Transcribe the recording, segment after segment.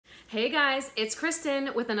Hey guys, it's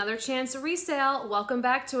Kristen with another chance resale. Welcome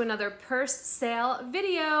back to another purse sale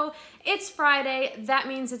video. It's Friday, that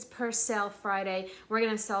means it's purse sale Friday. We're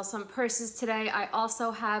gonna sell some purses today. I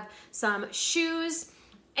also have some shoes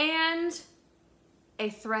and a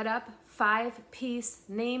ThredUP 5-piece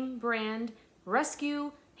name brand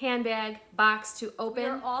rescue handbag box to open.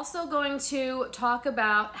 We're also going to talk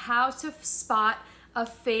about how to spot a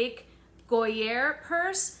fake Goyard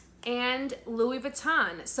purse and Louis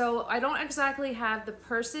Vuitton. So I don't exactly have the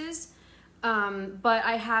purses, but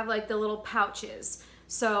I have like the little pouches.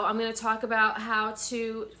 So I'm gonna talk about how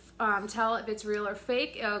to tell if it's real or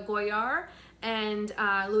fake, Goyard and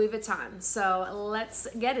Louis Vuitton. So let's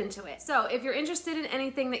get into it. So if you're interested in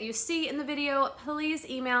anything that you see in the video, please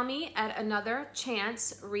email me at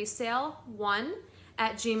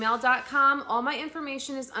anotherchanceresale1@gmail.com. All my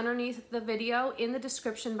information is underneath the video in the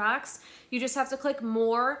description box. You just have to click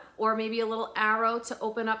more or maybe a little arrow to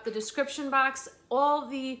open up the description box. All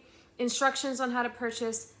the instructions on how to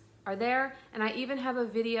purchase are there, and I even have a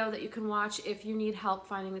video that you can watch if you need help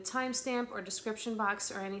finding the timestamp or description box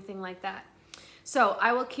or anything like that. So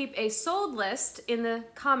I will keep a sold list in the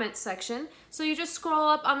comment section. So you just scroll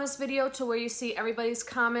up on this video to where you see everybody's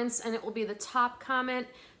comments, and it will be the top comment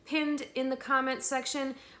pinned in the comment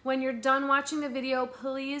section. When you're done watching the video,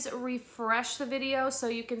 please refresh the video so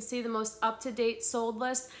you can see the most up-to-date sold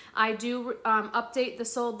list. I do update the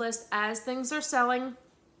sold list as things are selling,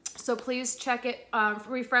 so please check it,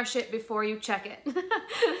 refresh it before you check it.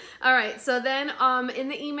 All right, so then in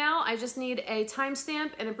the email, I just need a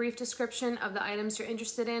timestamp and a brief description of the items you're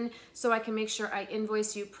interested in so I can make sure I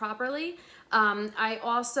invoice you properly. I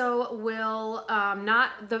also will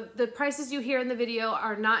the prices you hear in the video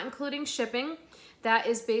are not including shipping. That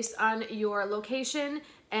is based on your location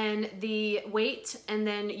and the weight, and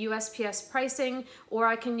then USPS pricing, or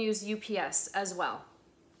I can use UPS as well.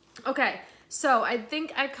 Okay, so I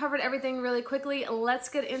think I covered everything really quickly. Let's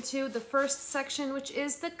get into the first section, which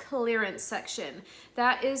is the clearance section.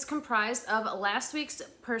 That is comprised of last week's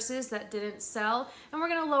purses that didn't sell, and we're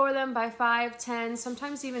gonna lower them by $5, $10,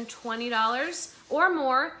 sometimes even $20 or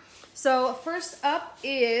more. So first up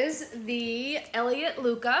is the Elliott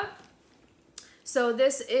Luca. So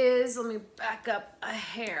this is, let me back up a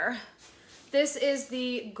hair. This is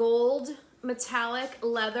the gold metallic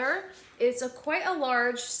leather. It's quite a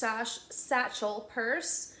large satchel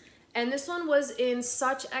purse, and this one was in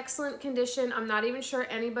such excellent condition. I'm not even sure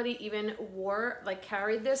anybody even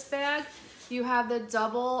carried this bag. You have the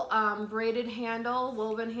double braided handle,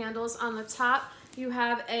 woven handles on the top. You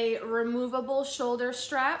have a removable shoulder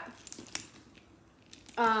strap.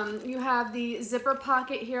 You have the zipper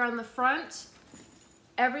pocket here on the front.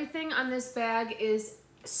 Everything on this bag is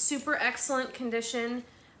super excellent condition.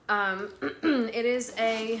 It is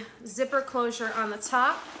a zipper closure on the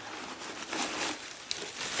top,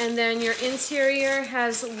 and then your interior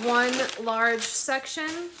has one large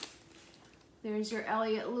section. There's your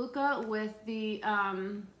Elliott Luca with the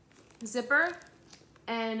zipper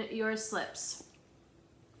and your slips.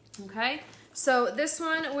 Okay, so this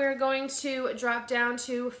one we're going to drop down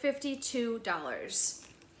to $52.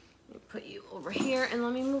 Let me put you over here, and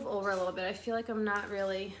let me move over a little bit. I feel like I'm not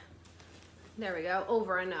really... There we go,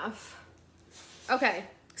 over enough. Okay,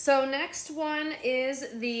 so next one is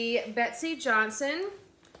the Betsy Johnson.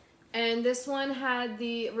 And this one had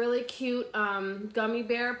the really cute gummy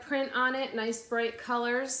bear print on it, nice bright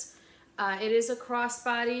colors. It is a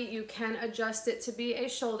crossbody. You can adjust it to be a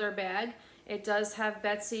shoulder bag. It does have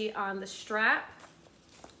Betsy on the strap.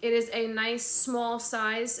 It is a nice small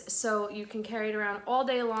size, so you can carry it around all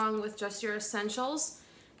day long with just your essentials.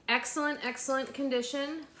 Excellent, excellent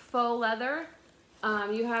condition. Faux leather.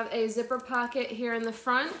 You have a zipper pocket here in the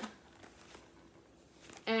front,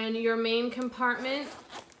 and your main compartment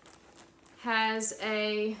has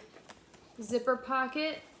a zipper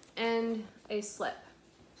pocket and a slip.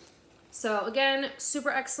 So again, super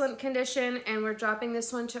excellent condition, and we're dropping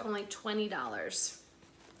this one to only $20.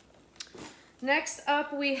 Next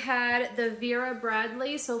up, we had the Vera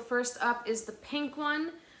Bradley. So first up is the pink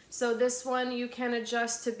one. So this one you can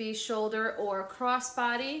adjust to be shoulder or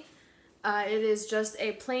crossbody. It is just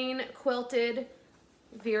a plain quilted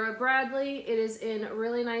Vera Bradley. It is in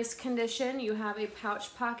really nice condition. You have a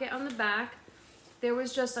pouch pocket on the back. There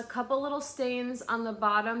was just a couple little stains on the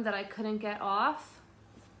bottom that I couldn't get off.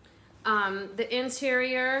 The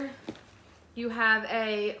interior, you have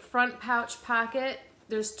a front pouch pocket.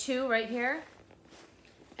 There's two right here.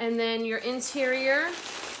 And then your interior,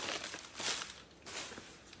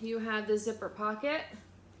 you have the zipper pocket.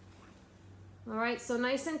 All right, so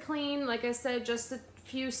nice and clean. Like I said, just a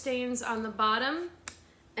few stains on the bottom.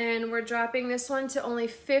 And we're dropping this one to only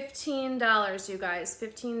 $15, you guys,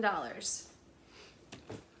 $15.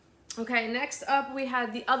 Okay, next up we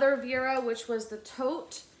had the other Vera, which was the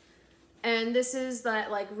tote. And this is that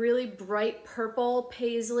like really bright purple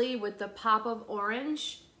paisley with the pop of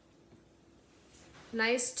orange.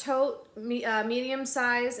 Nice tote, medium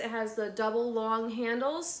size. It has the double long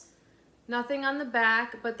handles. Nothing on the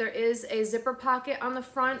back, but there is a zipper pocket on the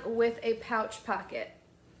front with a pouch pocket.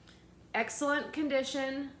 Excellent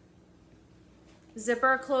condition.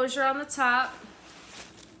 Zipper closure on the top.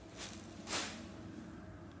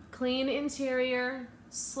 Clean interior,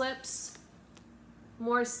 slips,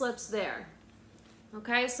 more slips there.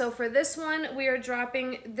 Okay, so for this one, we are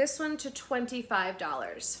dropping this one to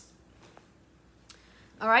 $25.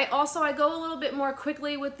 All right, also I go a little bit more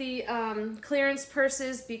quickly with the clearance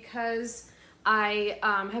purses because I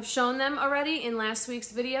have shown them already in last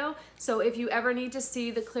week's video. So if you ever need to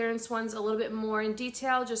see the clearance ones a little bit more in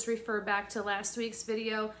detail, just refer back to last week's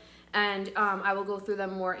video and I will go through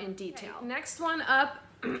them more in detail. Okay, next one up,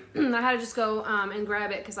 I had to just go and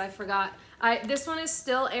grab it because I forgot. This one is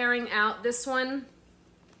still airing out. This one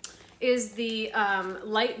is the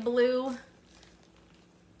light blue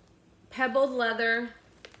pebbled leather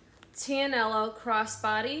Tianello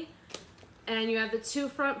crossbody, and you have the two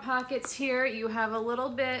front pockets here. You have a little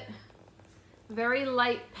bit, very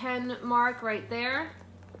light pen mark right there.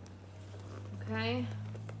 Okay.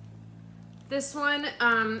 This one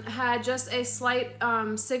had just a slight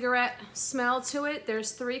cigarette smell to it.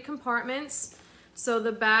 There's 3 compartments. So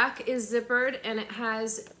the back is zippered and it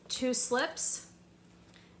has 2 slips.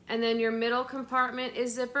 And then your middle compartment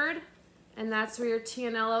is zippered, and that's where your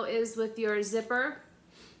Tianello is with your zipper.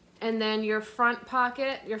 And then your front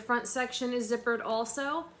pocket, your front section is zippered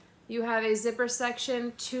also. You have a zipper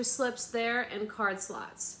section, 2 slips there, and card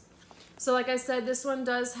slots. So like I said, this one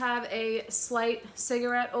does have a slight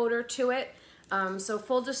cigarette odor to it. So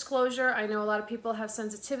full disclosure, I know a lot of people have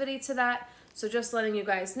sensitivity to that, so just letting you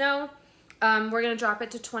guys know. We're gonna drop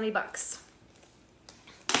it to 20 bucks.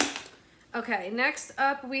 Okay, next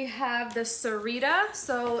up we have the Sarita.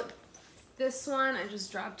 So this one, I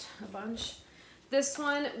just dropped a bunch. This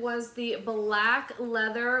one was the black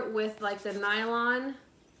leather with like the nylon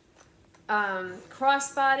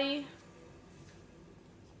crossbody.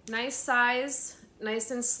 Nice size,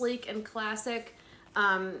 nice and sleek and classic.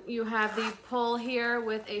 You have the pull here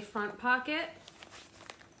with a front pocket.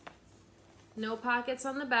 No pockets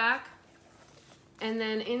on the back. And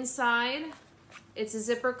then inside, it's a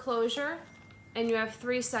zipper closure, and you have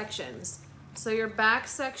 3 sections. So your back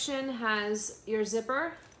section has your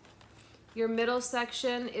zipper. Your middle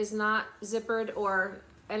section is not zippered or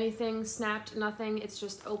anything snapped, nothing, it's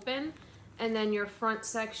just open. And then your front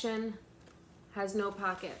section has no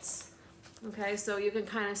pockets. Okay, so you can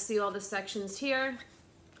kind of see all the sections here.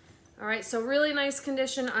 All right, so really nice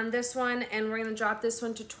condition on this one, and we're gonna drop this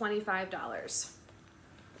one to $25.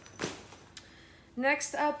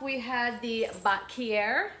 Next up, we had the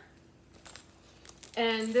Goyard,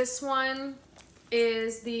 and this one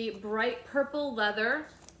is the bright purple leather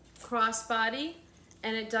crossbody,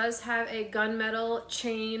 and it does have a gunmetal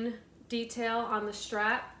chain detail on the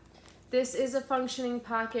strap. This is a functioning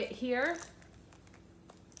pocket here,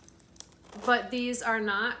 but these are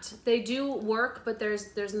not. They do work, but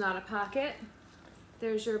there's not a pocket.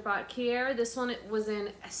 There's your Goyard. This one was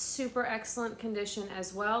in super excellent condition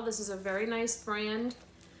as well. This is a very nice brand.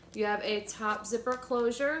 You have a top zipper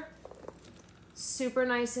closure, super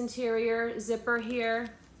nice interior, zipper here,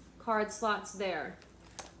 card slots there.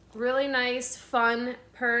 Really nice, fun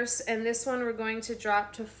purse, and this one we're going to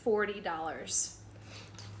drop to $40.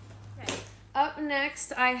 Okay. Up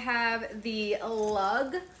next, I have the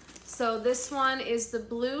Lug. So this one is the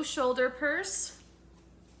blue shoulder purse.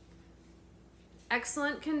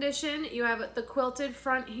 Excellent condition. You have the quilted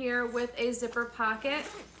front here with a zipper pocket.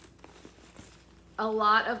 A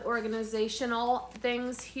lot of organizational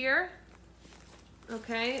things here.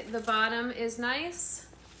 Okay, the bottom is nice.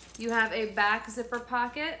 You have a back zipper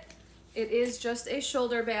pocket. It is just a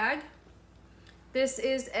shoulder bag. This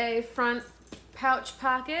is a front pouch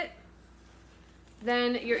pocket.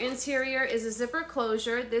 Then your interior is a zipper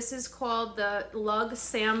closure. This is called the Lug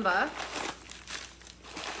Samba.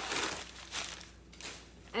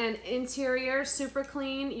 And interior, super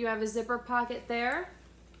clean. You have a zipper pocket there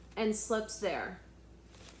and slips there.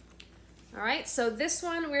 All right, so this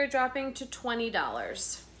one we're dropping to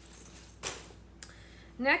 $20.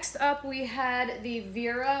 Next up, we had the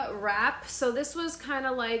Vera wrap. So this was kind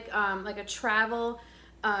of like a travel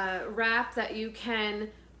wrap that you can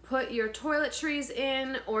put your toiletries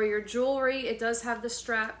in or your jewelry. It does have the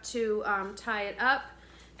strap to tie it up.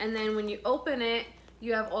 And then when you open it,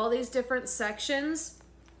 You have all these different sections.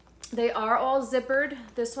 They are all zippered.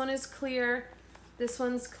 This one is clear, this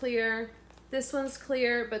one's clear, this one's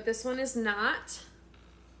clear, but this one is not.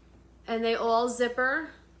 And they all zipper.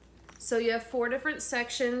 So you have 4 different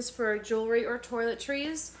sections for jewelry or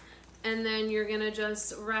toiletries. And then you're gonna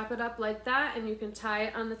just wrap it up like that, and you can tie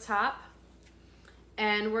it on the top.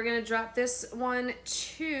 And we're gonna drop this one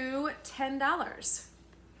to $10.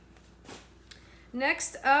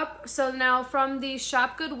 Next up, so now from the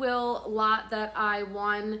Shop Goodwill lot that I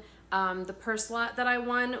won, the purse lot that I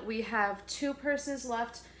won, we have 2 purses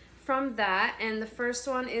left from that. And the first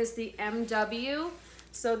one is the MW.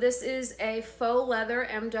 So this is a faux leather.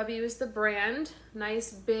 MW is the brand.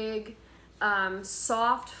 Nice big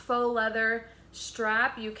soft faux leather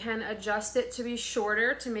strap. You can adjust it to be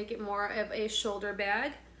shorter to make it more of a shoulder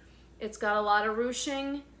bag. It's got a lot of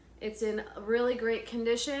ruching. It's in really great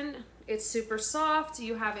condition. It's super soft.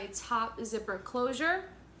 You have a top zipper closure.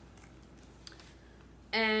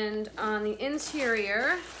 And on the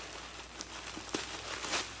interior,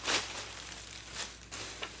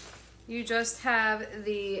 you just have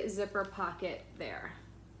the zipper pocket there.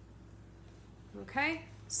 Okay,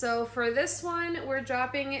 so for this one, we're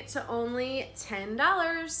dropping it to only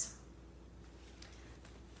 $10.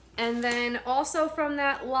 And then also from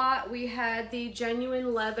that lot, we had the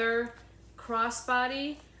genuine leather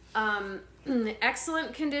crossbody.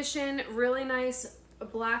 Excellent condition, really nice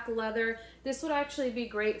black leather. This would actually be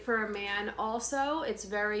great for a man also. It's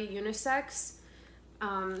very unisex.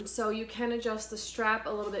 So you can adjust the strap a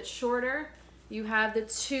little bit shorter. You have the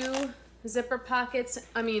 2 zipper pockets,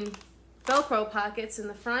 Velcro pockets in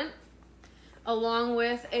the front, along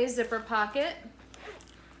with a zipper pocket.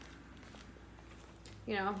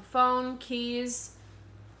 You know, phone, keys,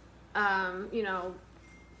 phone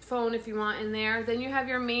if you want in there. Then you have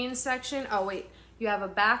your main section. Oh wait, you have a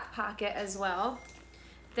back pocket as well.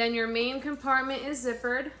 Then your main compartment is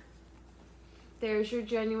zippered. There's your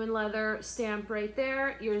genuine leather stamp right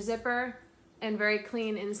there, your zipper, and very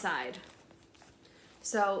clean inside.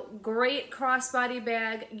 So great crossbody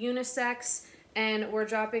bag, unisex, and we're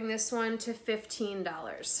dropping this one to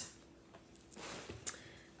 $15.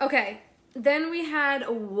 Okay, then we had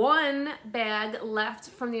 1 bag left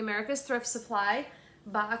from the America's Thrift Supply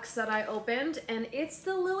box that I opened, and it's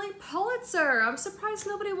the Lily Pulitzer. I'm surprised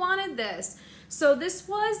nobody wanted this. So this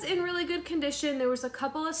was in really good condition. There was a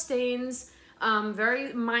couple of stains,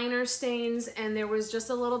 very minor stains, and there was just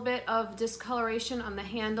a little bit of discoloration on the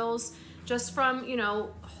handles just from,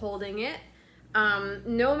 holding it.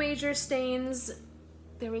 No major stains.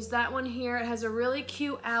 There was that one here. It has a really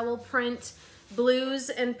cute owl print, blues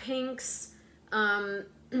and pinks. I'm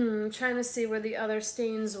trying to see where the other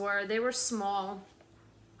stains were. They were small.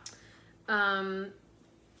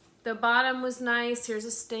 The bottom was nice. Here's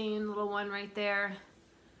a stain, little one right there.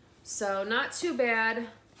 So not too bad.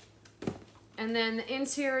 And then the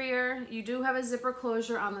interior, you do have a zipper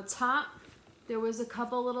closure on the top. There was a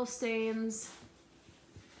couple little stains,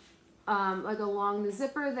 like along the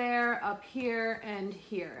zipper there, up here, and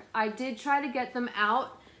here. I did try to get them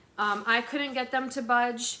out. I couldn't get them to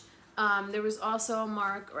budge. There was also a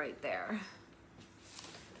mark right there.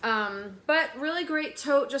 But really great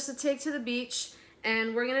tote just to take to the beach.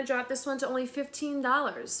 And we're gonna drop this one to only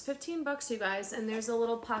 $15. 15 bucks, you guys, and there's a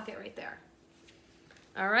little pocket right there.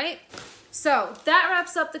 All right, so that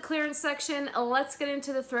wraps up the clearance section. Let's get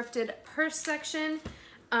into the thrifted purse section.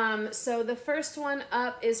 So the first one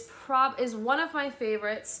up is one of my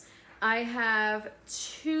favorites. I have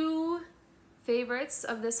 2 favorites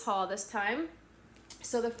of this haul this time.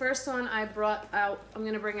 So the first one I'm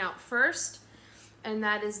gonna bring out first, and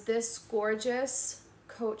that is this gorgeous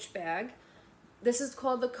Coach bag. This is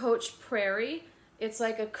called the Coach Prairie. It's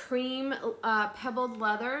like a cream pebbled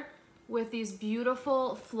leather with these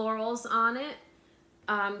beautiful florals on it.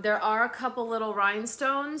 There are a couple little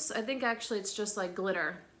rhinestones. I think actually it's just like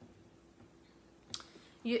glitter.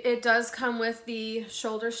 It does come with the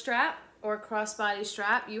shoulder strap or crossbody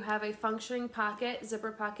strap. You have a functioning pocket,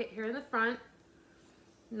 zipper pocket here in the front.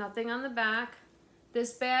 Nothing on the back.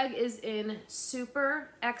 This bag is in super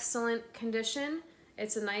excellent condition.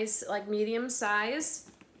 It's a nice, like, medium size.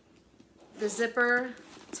 The zipper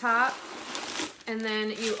top, and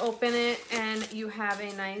then you open it and you have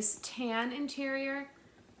a nice tan interior.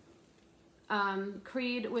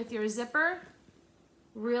 Creed with your zipper.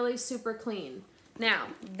 Really super clean. Now,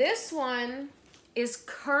 this one is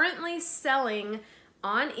currently selling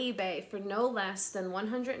on eBay for no less than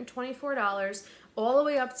 $124, all the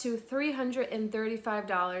way up to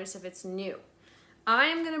 $335 if it's new.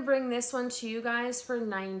 I'm gonna bring this one to you guys for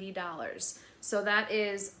 $90. So that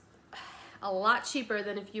is a lot cheaper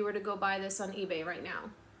than if you were to go buy this on eBay right now.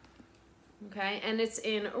 Okay, and it's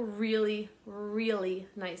in really, really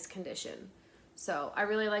nice condition. So I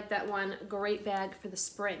really like that one. Great bag for the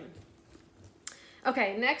spring.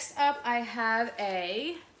 Okay, next up I have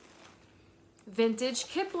a vintage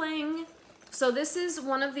Kipling. So this is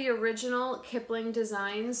one of the original Kipling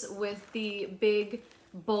designs with the big,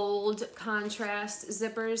 bold contrast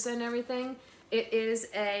zippers and everything. It is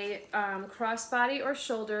a crossbody or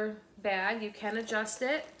shoulder bag. You can adjust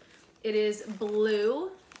it. It is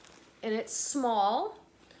blue and it's small.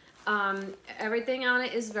 Everything on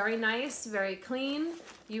it is very nice, very clean.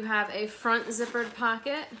 You have a front zippered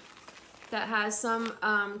pocket that has some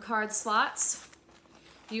card slots.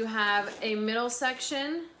 You have a middle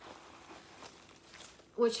section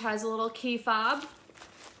which has a little key fob,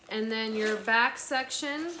 and then your back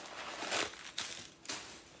section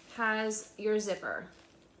has your zipper.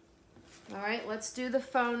 All right, let's do the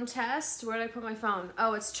phone test. Where did I put my phone?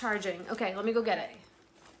 Oh, it's charging. Okay, let me go get it.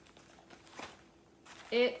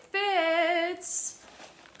 It fits.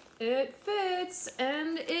 It fits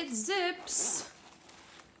and it zips.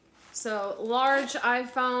 So large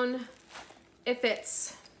iPhone, it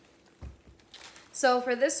fits. So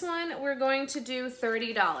for this one, we're going to do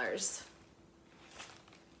 $30.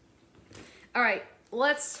 All right,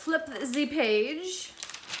 let's flip the page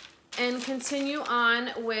and continue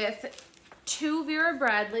on with two Vera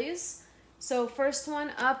Bradleys. So first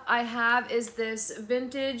one up I have is this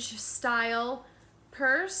vintage style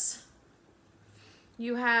purse.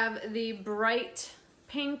 You have the bright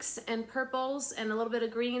pinks and purples and a little bit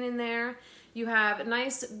of green in there. You have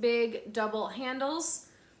nice big double handles.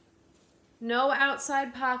 No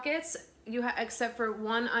outside pockets, except for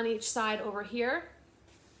one on each side over here.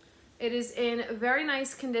 It is in very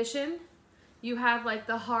nice condition. You have like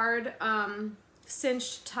the hard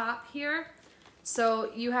cinched top here.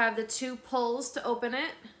 So you have the two pulls to open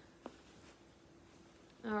it.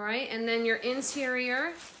 All right, and then your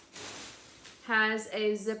interior has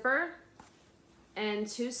a zipper and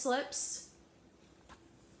two slips.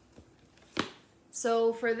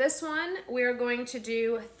 So for this one, we're going to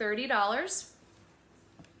do $30.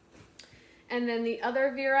 And then the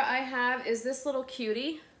other Vera I have is this little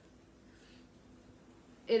cutie.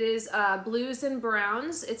 It is blues and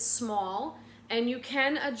browns. It's small, and you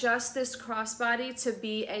can adjust this crossbody to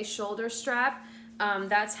be a shoulder strap.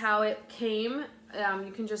 That's how it came.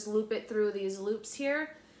 You can just loop it through these loops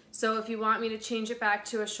here. So if you want me to change it back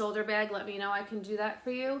to a shoulder bag, let me know. I can do that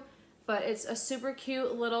for you. But it's a super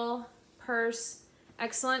cute little purse,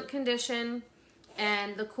 excellent condition.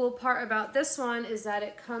 And the cool part about this one is that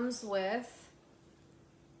it comes with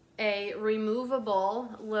a removable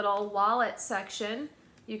little wallet section.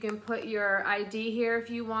 You can put your ID here if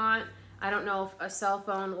you want. I don't know if a cell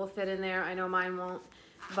phone will fit in there. I know mine won't.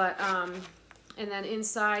 But, and then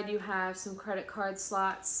inside you have some credit card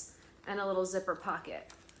slots and a little zipper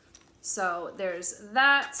pocket. So there's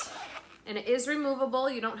that. And it is removable.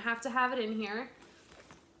 You don't have to have it in here.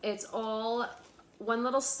 It's all one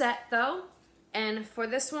little set though. And for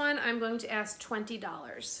this one, I'm going to ask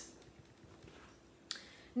 $20.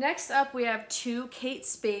 Next up, we have two Kate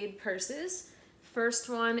Spade purses. First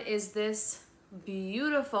one is this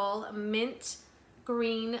beautiful mint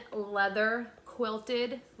green leather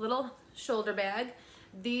quilted little shoulder bag.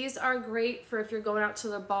 These are great for if you're going out to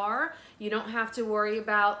the bar. You don't have to worry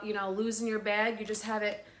about, you know, losing your bag. You just have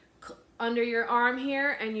it under your arm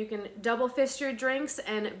here and you can double fist your drinks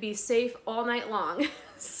and be safe all night long.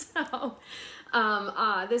 So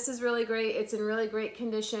this is really great. It's in really great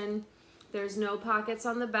condition. There's no pockets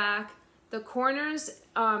on the back. The corners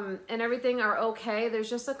and everything are okay. There's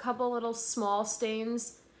just a couple little small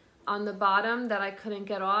stains on the bottom that I couldn't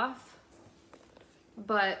get off.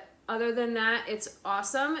 But other than that, it's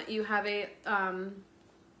awesome. You have a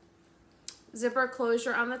zipper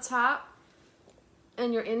closure on the top,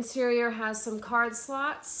 and your interior has some card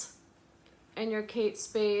slots, and your Kate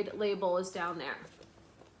Spade label is down there.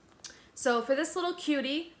 So for this little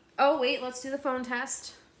cutie, oh wait, let's do the phone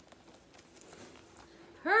test.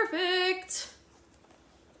 Perfect.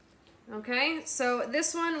 Okay, so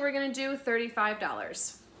this one we're gonna do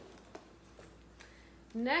 $35.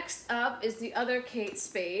 Next up is the other Kate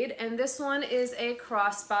Spade, and this one is a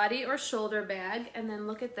crossbody or shoulder bag, and then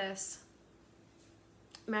look at this.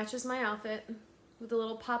 Matches my outfit with a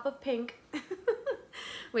little pop of pink.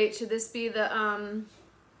 Wait, should this be the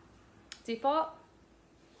default?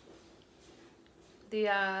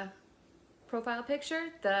 The profile picture?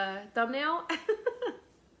 The thumbnail?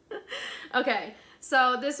 Okay,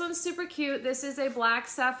 so this one's super cute. This is a black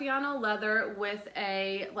Saffiano leather with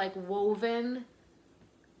a like woven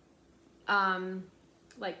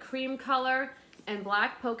like cream color and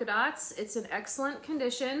black polka dots. It's in excellent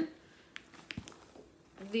condition.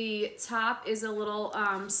 The top is a little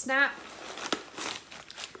snap.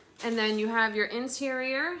 And then you have your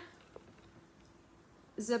interior,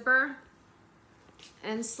 zipper,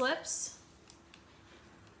 and slips.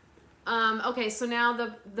 Okay, so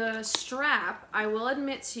now the strap, I will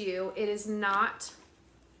admit to you, it is not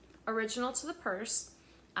original to the purse.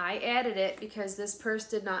 I added it because this purse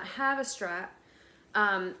did not have a strap.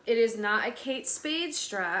 It is not a Kate Spade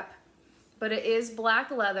strap, but it is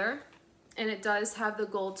black leather, and it does have the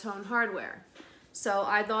gold tone hardware. So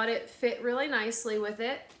I thought it fit really nicely with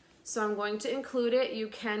it, so I'm going to include it. You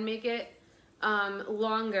can make it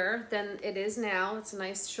longer than it is now. It's a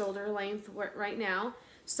nice shoulder length right now.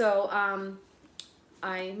 So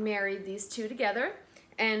I married these two together.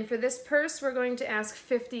 And for this purse, we're going to ask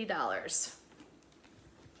 $50.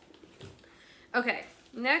 Okay,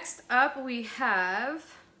 next up we have,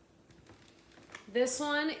 this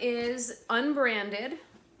one is unbranded,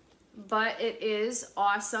 but it is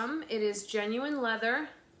awesome. It is genuine leather.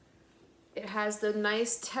 It has the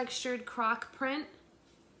nice textured croc print.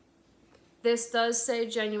 This does say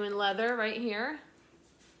genuine leather right here.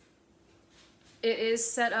 It is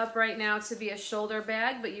set up right now to be a shoulder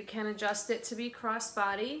bag, but you can adjust it to be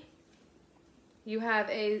crossbody. You have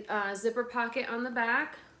a zipper pocket on the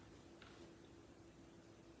back.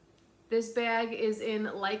 This bag is in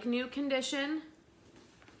like new condition.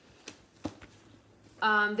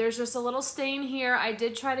 There's just a little stain here. I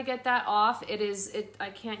did try to get that off. I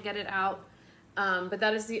can't get it out. But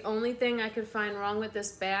that is the only thing I could find wrong with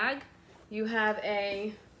this bag. You have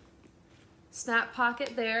a snap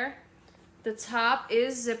pocket there. The top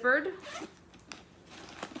is zippered.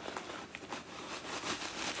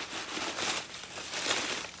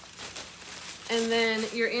 And then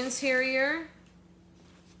your interior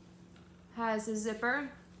has a zipper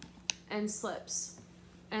and slips.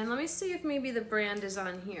 And let me see if maybe the brand is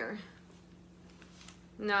on here.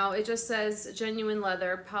 No, it just says genuine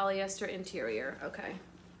leather, polyester interior. Okay.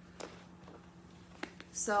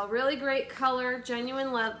 So really great color,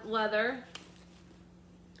 genuine leather.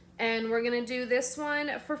 And we're gonna do this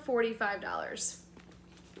one for $45.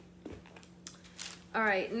 All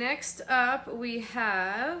right, next up we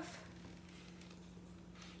have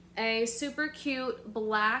a super cute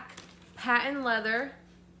black patent leather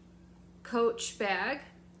Coach bag.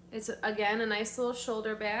 It's again a nice little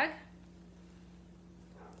shoulder bag.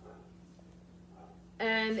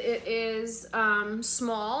 And it is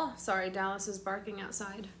small. Sorry, Dallas is barking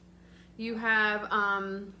outside. You have,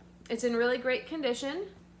 it's in really great condition.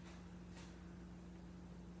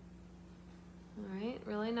 All right,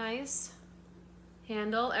 really nice.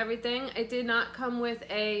 Handle, everything. It did not come with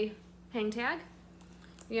a hang tag.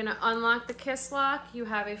 You're gonna unlock the kiss lock. You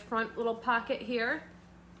have a front little pocket here.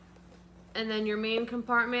 And then your main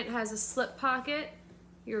compartment has a slip pocket,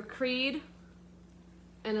 your creed,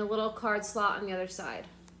 and a little card slot on the other side.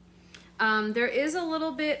 There is a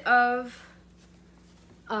little bit of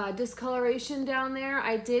discoloration down there.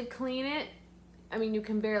 I did clean it. I mean, you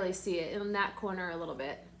can barely see it in that corner a little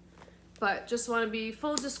bit. But just want to be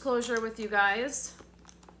full disclosure with you guys.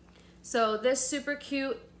 So this super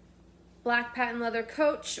cute black patent leather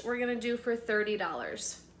Coach, we're gonna do for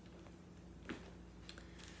 $30.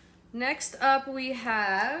 Next up we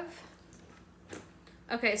have,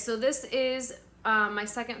 okay, so this is my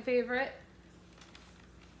second favorite,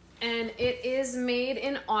 and it is made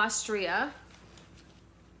in Austria,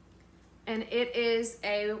 and it is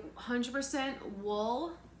a 100%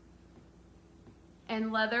 wool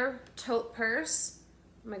and leather tote purse.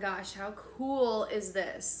 Oh my gosh, how cool is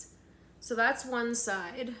this? So that's one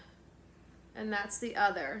side, and that's the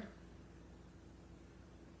other.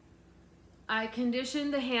 I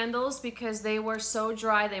conditioned the handles because they were so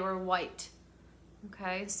dry, they were white.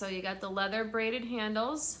 Okay, so you got the leather braided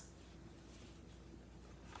handles.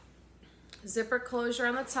 Zipper closure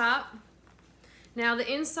on the top. Now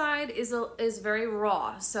the inside is very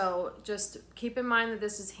raw, so just keep in mind that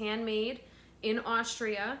this is handmade in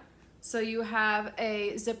Austria. So you have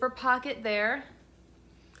a zipper pocket there,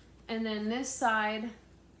 and then this side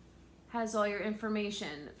has all your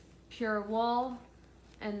information. Pure wool,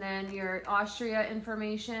 and then your Austria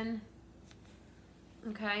information.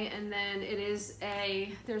 Okay, and then it is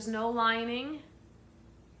there's no lining.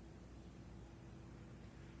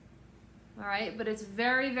 All right, but it's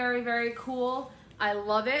very, very, very cool. I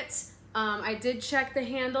love it. I did check the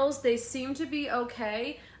handles. They seem to be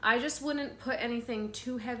okay. I just wouldn't put anything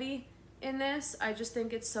too heavy in this. I just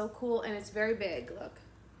think it's so cool, and it's very big, look.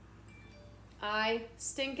 I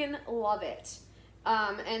stinking love it.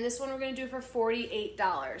 And this one we're gonna do for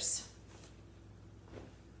 $48.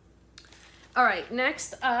 All right,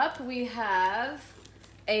 next up we have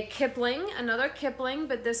a Kipling, another Kipling,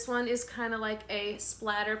 but this one is kind of like a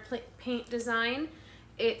splatter paint design.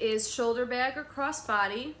 It is shoulder bag or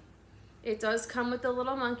crossbody. It does come with a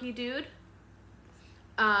little monkey dude.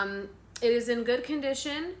 It is in good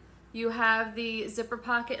condition. You have the zipper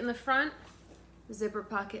pocket in the front, zipper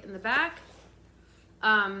pocket in the back.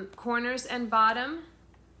 Corners and bottom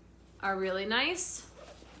are really nice.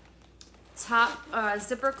 Top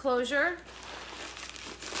zipper closure.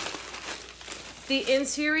 The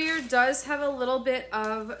interior does have a little bit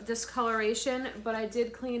of discoloration, but I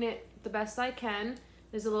did clean it the best I can.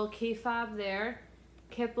 There's a little key fob there.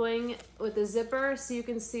 Kipling with the zipper, so you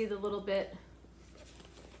can see the little bit.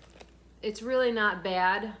 It's really not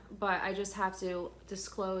bad, but I just have to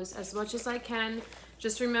disclose as much as I can.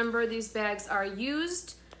 Just remember, these bags are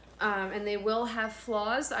used and they will have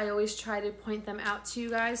flaws. I always try to point them out to you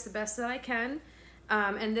guys the best that I can.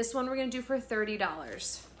 And this one we're gonna do for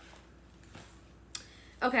 $30.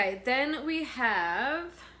 Okay, then we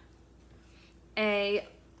have a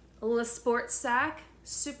Le Sport sack,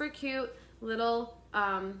 super cute little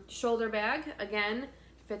shoulder bag. Again,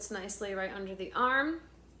 fits nicely right under the arm.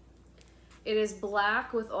 It is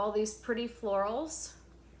black with all these pretty florals.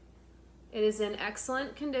 It is in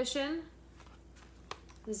excellent condition.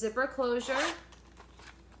 Zipper closure.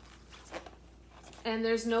 And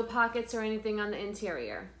there's no pockets or anything on the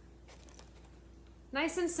interior.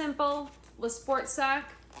 Nice and simple. Le Sport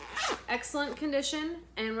sack, excellent condition,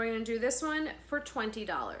 and we're gonna do this one for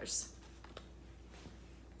 $20.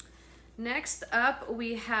 Next up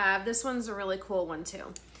we have, this one's a really cool one too.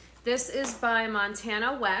 This is by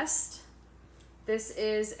Montana West. This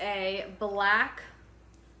is a black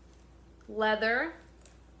leather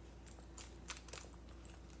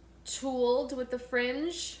tooled with the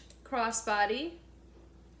fringe crossbody.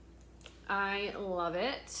 I love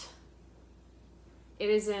it. It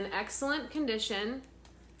is in excellent condition.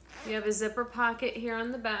 You have a zipper pocket here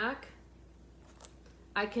on the back.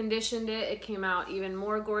 I conditioned it. It came out even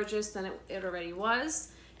more gorgeous than it already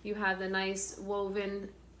was. You have the nice woven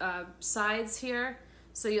sides here.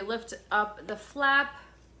 So you lift up the flap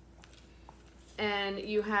and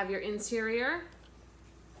you have your interior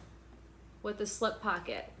with the slip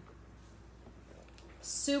pocket.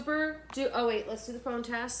 Oh wait, let's do the phone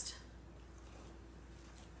test.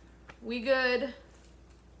 We good.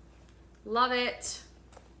 Love it.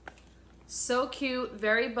 So cute,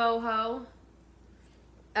 very boho.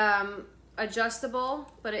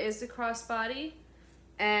 Adjustable, but it is the crossbody.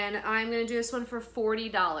 And I'm gonna do this one for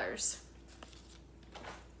 $40.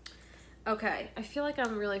 Okay, I feel like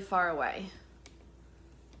I'm really far away.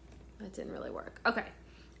 That didn't really work. Okay,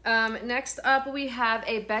 next up we have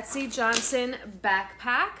a Betsey Johnson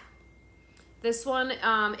backpack. This one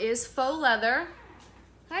is faux leather.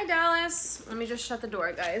 Hi Dallas. Let me just shut the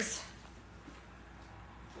door, guys.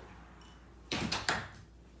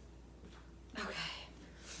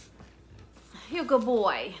 You good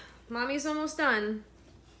boy. Mommy's almost done.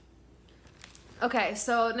 Okay,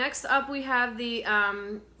 so next up we have the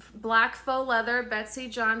black faux leather Betsey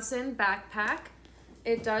Johnson backpack.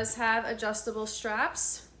 It does have adjustable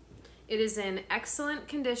straps. It is in excellent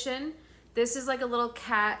condition. This is like a little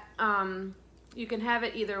cat. You can have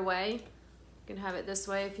it either way. You can have it this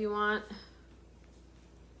way if you want.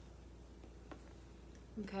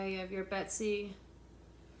 Okay, you have your Betsey.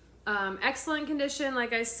 Excellent condition,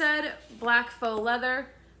 like I said, black faux leather.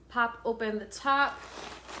 Pop open the top.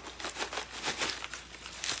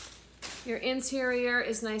 Your interior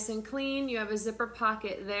is nice and clean. You have a zipper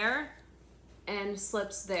pocket there and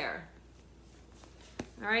slips there.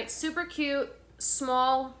 All right, super cute,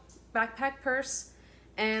 small backpack purse.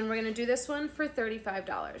 And we're gonna do this one for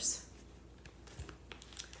 $35.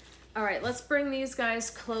 All right, let's bring these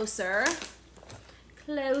guys closer.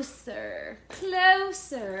 Closer,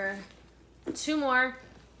 closer. Two more.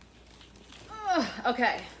 Ugh,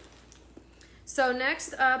 okay. So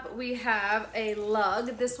next up we have a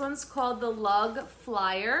lug. This one's called the Lug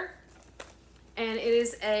Flyer. And it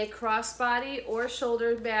is a crossbody or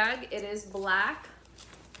shoulder bag. It is black.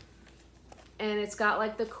 And it's got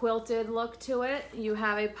like the quilted look to it. You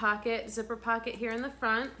have a pocket, zipper pocket here in the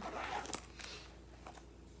front.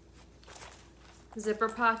 Zipper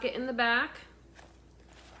pocket in the back.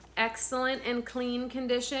 Excellent and clean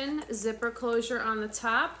condition. Zipper closure on the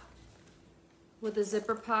top with a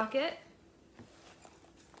zipper pocket.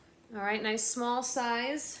 All right, nice small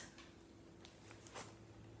size.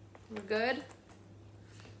 We're good.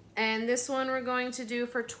 And this one we're going to do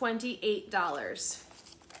for $28.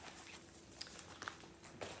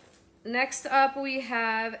 Next up we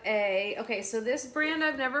have okay, so this brand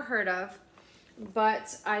I've never heard of,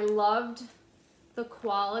 but I loved the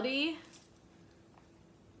quality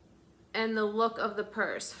and the look of the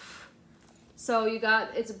purse. So you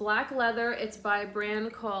got, it's black leather. It's by a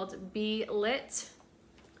brand called Be Lit.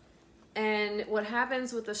 And what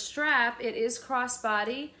happens with the strap, it is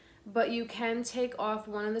crossbody, but you can take off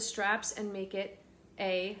one of the straps and make it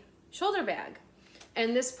a shoulder bag.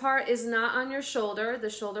 And this part is not on your shoulder. The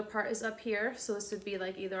shoulder part is up here. So this would be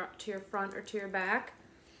like either to your front or to your back.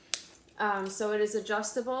 So it is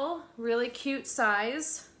adjustable, really cute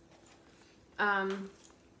size.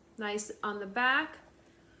 Nice on the back,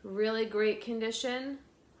 really great condition.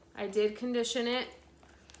 I did condition it.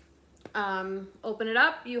 Open it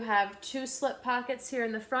up, you have 2 slip pockets here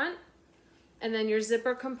in the front, and then your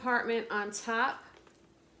zipper compartment on top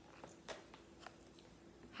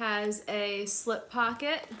has a slip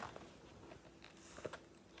pocket,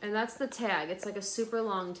 and that's the tag. It's like a super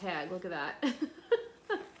long tag, look at that.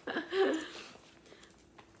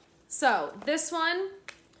 So this one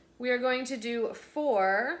we are going to do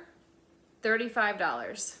for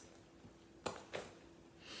 $35.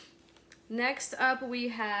 Next up we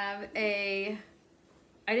have I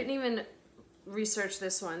didn't even research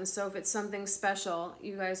this one, so if it's something special,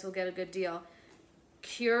 you guys will get a good deal.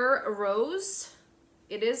 Pure Rose.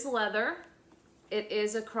 It is leather. It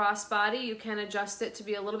is a crossbody. You can adjust it to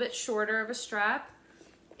be a little bit shorter of a strap.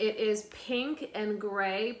 It is pink and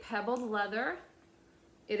gray pebbled leather.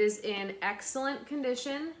 It is in excellent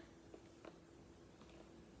condition.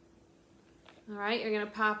 All right, you're gonna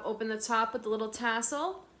pop open the top with the little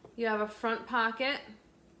tassel. You have a front pocket.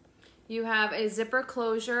 You have a zipper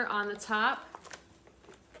closure on the top.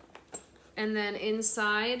 And then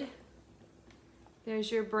inside,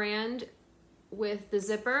 there's your brand with the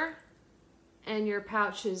zipper and your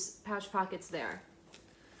pouch pockets there.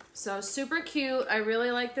 So super cute. I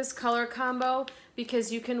really like this color combo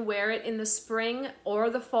because you can wear it in the spring or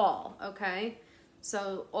the fall, okay?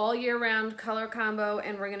 So all year round color combo,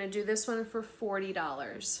 and we're gonna do this one for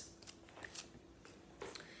 $40.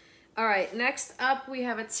 All right, next up we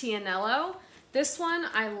have a Tianello. This one,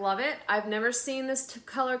 I love it. I've never seen this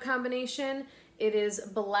color combination. It is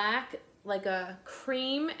black, like a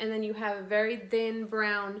cream, and then you have a very thin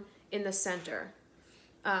brown in the center.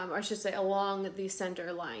 Or I should say along the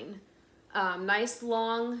center line. Nice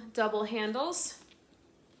long double handles.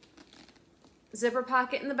 Zipper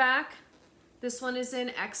pocket in the back. This one is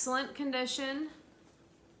in excellent condition.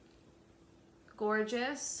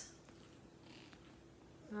 Gorgeous.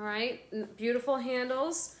 All right, beautiful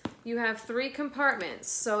handles. You have 3 compartments,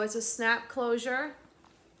 so it's a snap closure.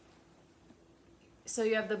 So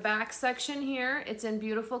you have the back section here. It's in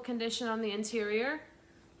beautiful condition on the interior.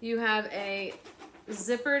 You have a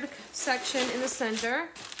zippered section in the center,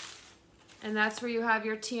 and that's where you have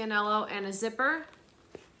your Tianello and a zipper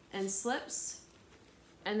and slips.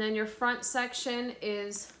 And then your front section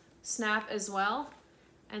is snap as well,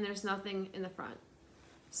 and there's nothing in the front.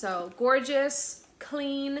 So gorgeous,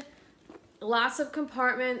 clean, lots of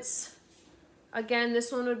compartments. Again,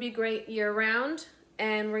 this one would be great year round,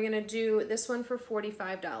 and we're gonna do this one for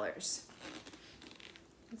 $45.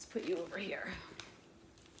 Let's put you over here.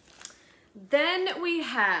 Then we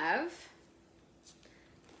have,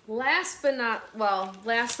 last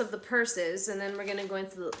of the purses, and then we're gonna go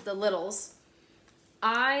into the littles.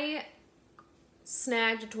 I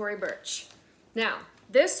snagged a Tory Burch. Now,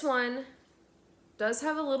 this one does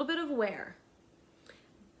have a little bit of wear,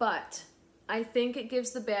 but I think it gives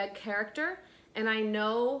the bag character, and I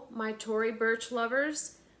know my Tory Burch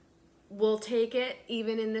lovers will take it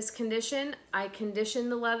even in this condition. I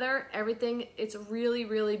conditioned the leather, everything. It's really,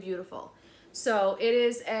 really beautiful. So it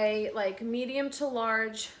is a like medium to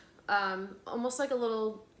large, almost like a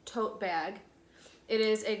little tote bag. It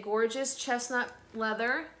is a gorgeous chestnut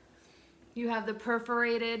leather. You have the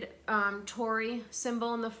perforated Tory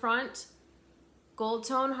symbol in the front, gold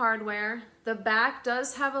tone hardware. The back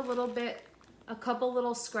does have a couple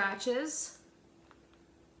little scratches.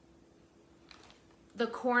 The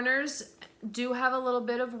corners do have a little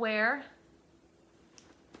bit of wear.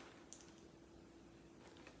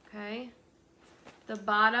 Okay. The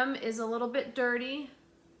bottom is a little bit dirty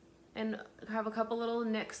and have a couple little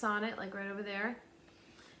nicks on it, like right over there.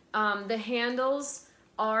 The handles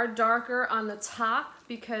are darker on the top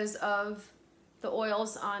because of the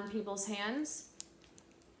oils on people's hands.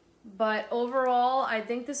 But overall, I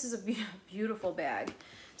think this is a beautiful bag.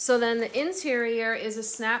 So then the interior is a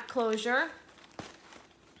snap closure.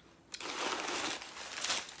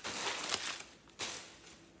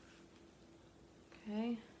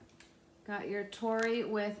 Okay, got your Tory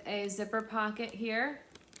with a zipper pocket here.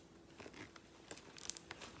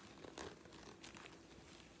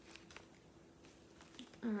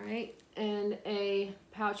 All right, and a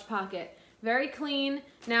pouch pocket. Very clean.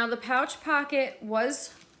 Now the pouch pocket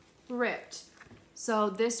was ripped. So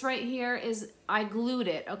this right here is, I glued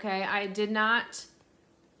it, okay? I did not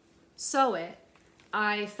sew it.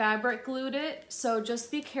 I fabric glued it, so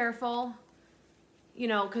just be careful, you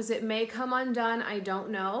know, because it may come undone, I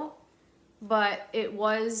don't know. But it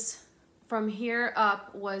was, from here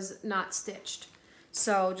up, was not stitched.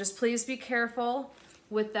 So just please be careful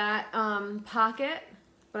with that pocket,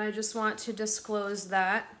 but I just want to disclose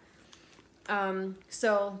that.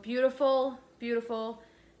 So beautiful, beautiful.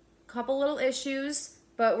 Couple little issues,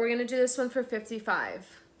 but we're gonna do this one for 55.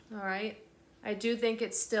 All right. I do think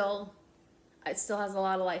it still has a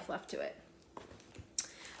lot of life left to it.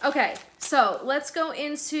 Okay, so let's go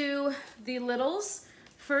into the littles.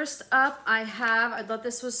 First up, I thought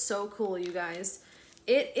this was so cool, you guys.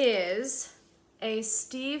 It is a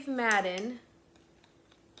Steve Madden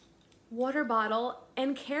water bottle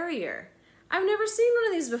and carrier. I've never seen one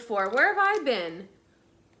of these before. Where have I been?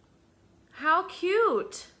 How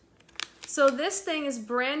cute. So this thing is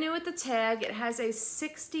brand new with the tag. It has a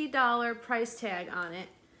 $60 price tag on it.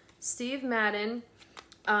 Steve Madden.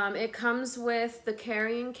 It comes with the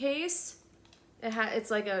carrying case.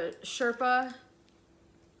 It's like a Sherpa.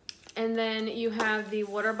 And then you have the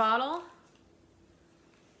water bottle.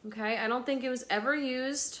 Okay, I don't think it was ever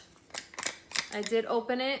used. I did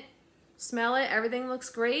open it, smell it, everything looks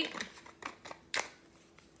great.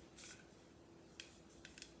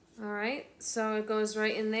 All right, so it goes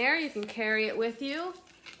right in there. You can carry it with you.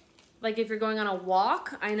 Like if you're going on a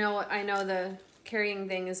walk, I know the carrying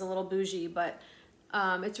thing is a little bougie, but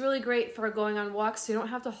it's really great for going on walks so you don't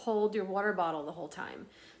have to hold your water bottle the whole time.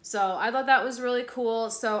 So I thought that was really cool.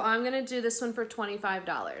 So I'm gonna do this one for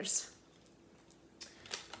 $25.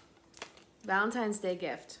 Valentine's Day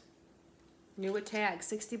gift. New with tag,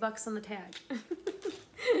 60 bucks on the tag.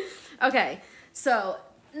 Okay, so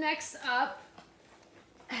next up,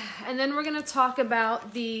 and then we're gonna talk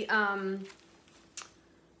about the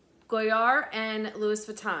Goyard and Louis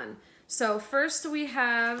Vuitton. So first we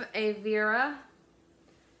have a Vera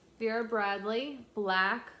Bradley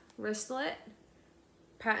black wristlet,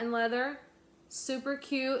 patent leather, super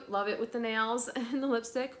cute. Love it with the nails and the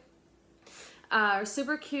lipstick.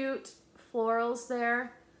 Super cute florals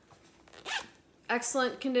there.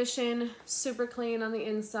 Excellent condition, super clean on the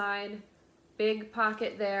inside. Big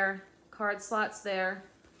pocket there, card slots there.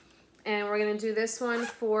 And we're gonna do this one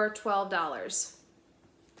for $12.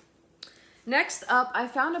 Next up, I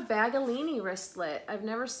found a Bagalini wristlet. I've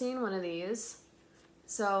never seen one of these.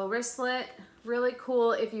 So wristlet, really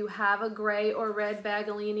cool if you have a gray or red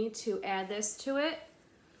Bagalini to add this to it.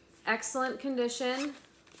 Excellent condition.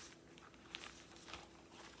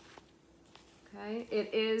 Okay,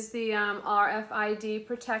 it is the RFID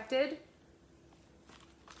protected.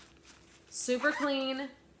 Super clean,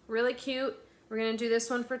 really cute. We're gonna do this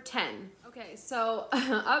one for 10. Okay, so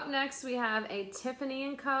up next we have a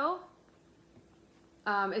Tiffany & Co.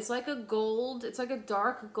 It's like a gold, it's like a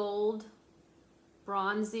dark gold,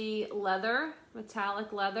 bronzy leather,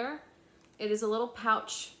 metallic leather. It is a little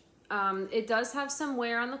pouch. It does have some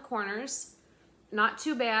wear on the corners. Not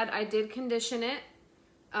too bad, I did condition it.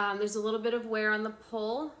 There's a little bit of wear on the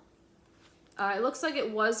pull. It looks like it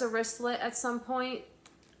was a wristlet at some point.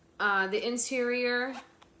 The interior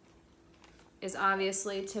is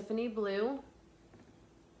obviously Tiffany blue.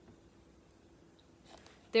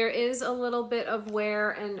 There is a little bit of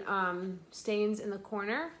wear and stains in the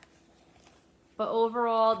corner, but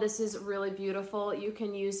overall this is really beautiful. You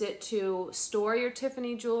can use it to store your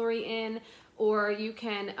Tiffany jewelry in, or you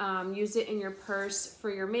can use it in your purse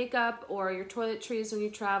for your makeup or your toiletries when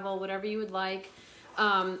you travel, whatever you would like.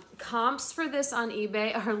 Comps for this on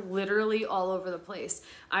eBay are literally all over the place.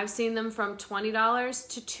 I've seen them from $20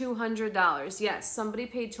 to $200. Yes, somebody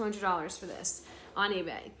paid $200 for this on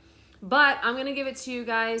eBay. But I'm gonna give it to you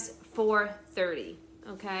guys for $30,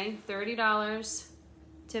 okay? $30,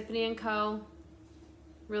 Tiffany & Co.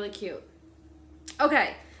 Really cute.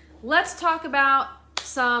 Okay, let's talk about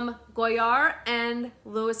some Goyard and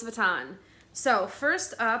Louis Vuitton. So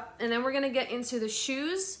first up, and then we're gonna get into the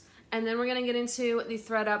shoes, and then we're gonna get into the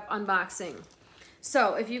ThredUP unboxing.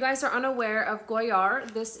 So if you guys are unaware of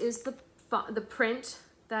Goyard, this is the print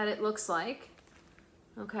that it looks like,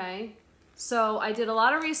 okay? So I did a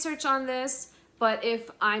lot of research on this, but if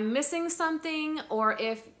I'm missing something, or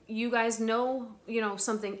if you guys know,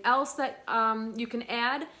 something else that you can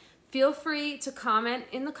add, feel free to comment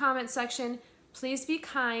in the comment section. Please be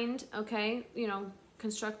kind, okay?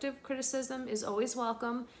 Constructive criticism is always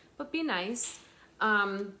welcome, but be nice.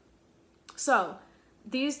 So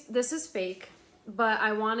this is fake, but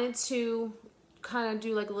I wanted to kind of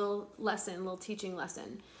do like a little lesson, a little teaching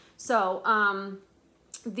lesson. So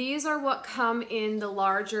these are what come in the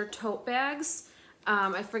larger tote bags.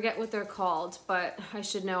 I forget what they're called, but I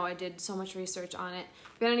should know, I did so much research on it.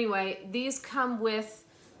 But anyway, these come with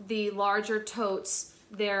the larger totes.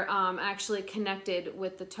 They're actually connected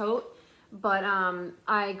with the tote, but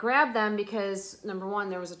I grabbed them because number one,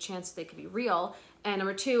 there was a chance they could be real, and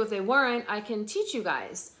number two, if they weren't, I can teach you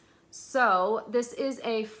guys. So this is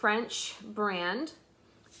a French brand.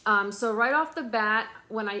 So right off the bat,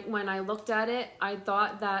 when I looked at it, I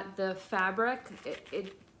thought that the fabric,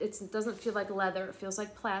 it doesn't feel like leather, it feels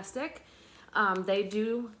like plastic. They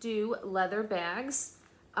do leather bags,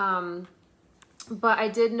 but I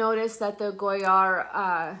did notice that the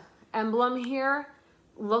Goyard emblem here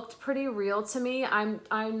looked pretty real to me. I'm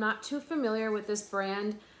not too familiar with this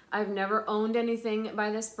brand. I've never owned anything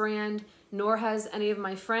by this brand, nor has any of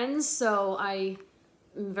my friends, so I'm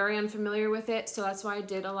very unfamiliar with it, so that's why I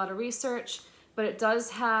did a lot of research. But it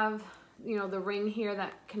does have, you know, the ring here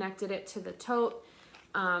that connected it to the tote.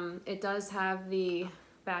 It does have the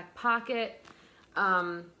back pocket.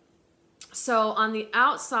 So on the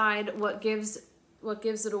outside, what gives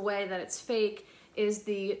it away that it's fake is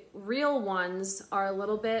the real ones are a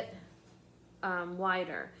little bit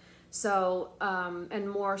wider, so and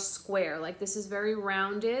more square. Like this is very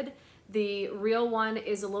rounded. The real one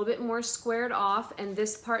is a little bit more squared off, and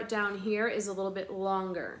this part down here is a little bit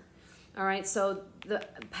longer. All right, so the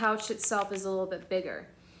pouch itself is a little bit bigger.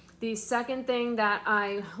 The second thing that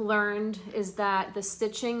I learned is that the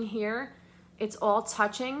stitching here, it's all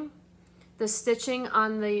touching. The stitching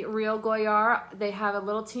on the real Goyard, they have a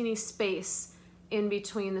little teeny space in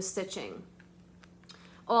between the stitching.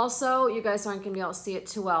 Also, you guys aren't gonna be able to see it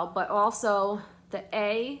too well, but also the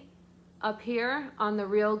A up here on the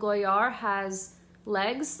real Goyard has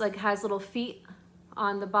legs, like has little feet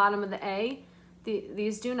on the bottom of the A.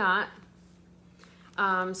 These do not.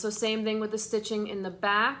 So same thing with the stitching in the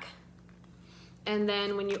back. And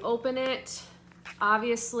then when you open it,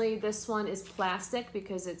 obviously this one is plastic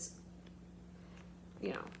because it's,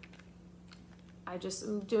 you know, I'm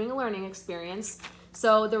doing a learning experience.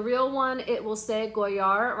 So the real one, it will say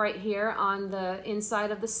Goyard right here on the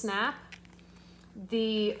inside of the snap.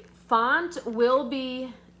 The font will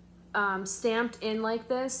be stamped in like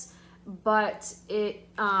this, but it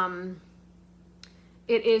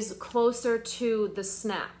is closer to the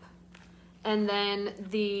snap. And then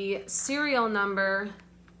the serial number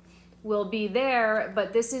will be there,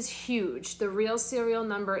 but this is huge. The real serial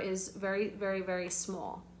number is very, very, very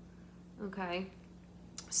small. Okay,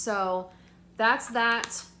 so that's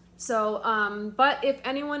that. So, but if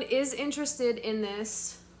anyone is interested in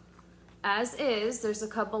this, as is, there's a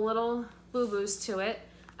couple little boo-boos to it.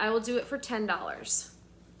 I will do it for $10,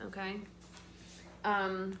 okay?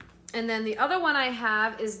 And then the other one I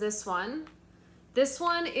have is this one. This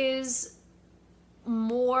one is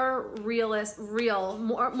more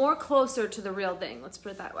more closer to the real thing, let's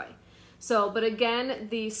put it that way. So, but again,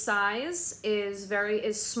 the size is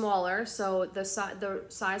smaller. So the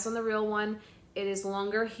size on the real one, it is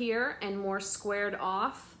longer here and more squared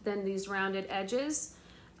off than these rounded edges.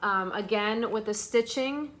 Again, with the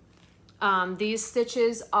stitching, these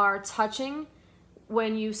stitches are touching.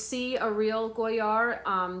 When you see a real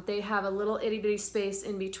Goyard, they have a little itty bitty space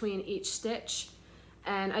in between each stitch.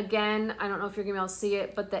 And again, I don't know if you're gonna be able to see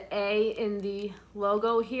it, but the A in the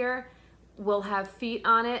logo here will have feet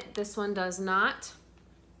on it. This one does not.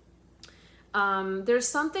 There's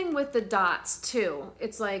something with the dots too.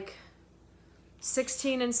 It's like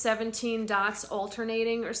 16 and 17 dots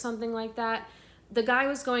alternating or something like that. The guy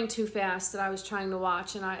was going too fast that I was trying to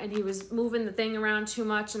watch, and he was moving the thing around too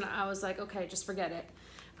much, and I was like, okay, just forget it.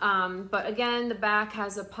 But again, the back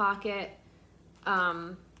has a pocket.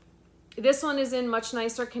 This one is in much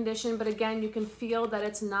nicer condition, but again, you can feel that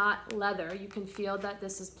it's not leather. You can feel that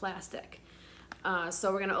this is plastic.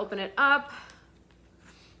 So we're gonna open it up.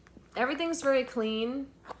 Everything's very clean.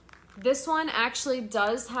 This one actually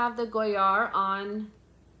does have the Goyard on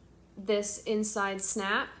this inside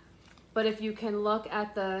snap, but if you can look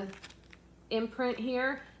at the imprint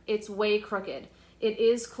here, it's way crooked. It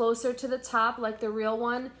is closer to the top like the real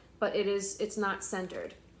one, but it's not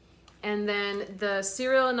centered. And then the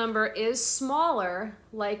serial number is smaller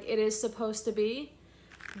like it is supposed to be,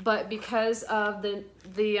 but because of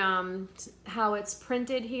how it's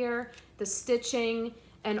printed here, the stitching,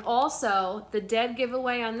 and also the dead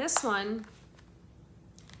giveaway on this one,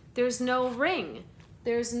 there's no ring.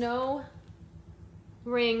 There's no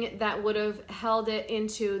ring that would have held it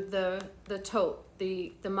into the tote,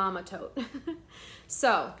 the mama tote.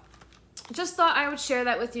 So just thought I would share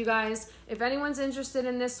that with you guys. If anyone's interested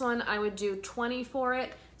in this one, I would do $20 for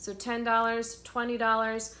it. So $10,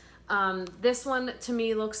 $20. This one to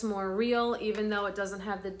me looks more real, even though it doesn't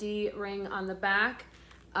have the D ring on the back.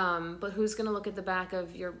 But who's gonna look at the back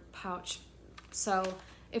of your pouch? So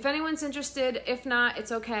if anyone's interested, if not,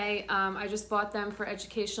 it's okay. I just bought them for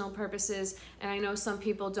educational purposes, and I know some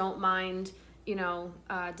people don't mind, you know,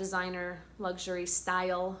 designer luxury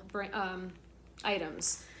style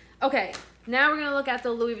items. Okay, now we're gonna look at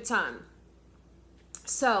the Louis Vuitton.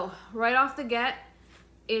 So right off the get,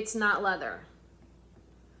 it's not leather.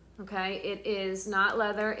 Okay, it is not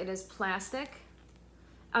leather, it is plastic.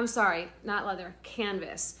 I'm sorry, not leather,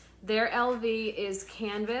 canvas. Their LV is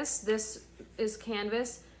canvas, this is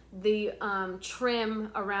canvas. The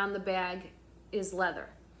trim around the bag is leather.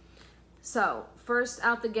 So first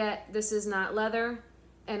out the get, this is not leather.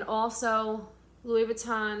 And also Louis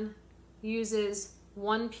Vuitton uses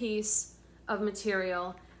one piece of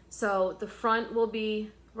material. So the front will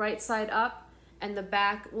be right side up and the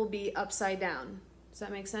back will be upside down. Does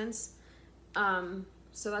that make sense?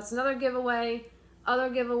 So that's another giveaway. Other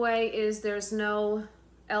giveaway is there's no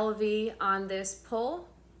LV on this pull.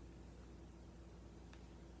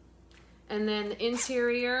 And then the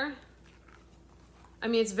interior, I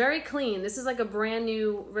mean, it's very clean. This is like a brand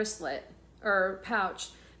new wristlet or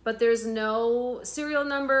pouch, but there's no serial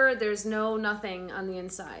number, there's no nothing on the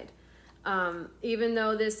inside. Even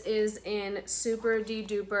though this is in super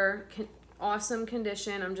duper awesome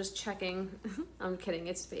condition, I'm just checking. I'm kidding,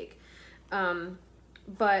 it's fake.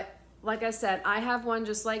 But like I said, I have one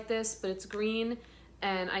just like this, but it's green,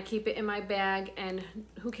 and I keep it in my bag, and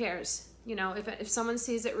who cares? You know, if someone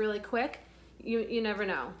sees it really quick, you never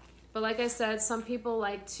know. But like I said, some people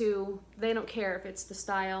like to, they don't care if it's the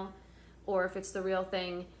style or if it's the real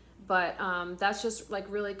thing, but that's just like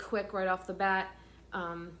really quick right off the bat.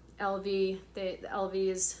 LV, the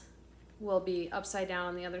LVs will be upside down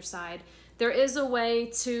on the other side. There is a way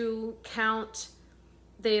to count,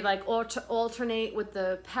 they like alternate with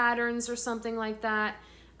the patterns or something like that.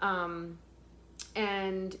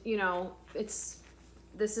 And you know, this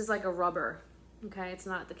is like a rubber, okay? It's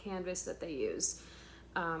not the canvas that they use.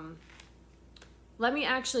 Let me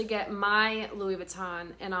actually get my Louis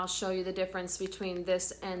Vuitton and I'll show you the difference between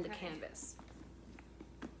this and the canvas.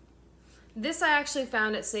 This I actually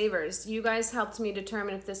found at Savers. You guys helped me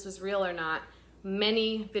determine if this was real or not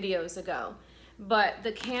many videos ago. But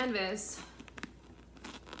the canvas,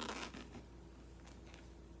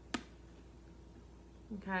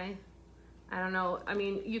 okay, I don't know. I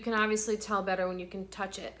mean, you can obviously tell better when you can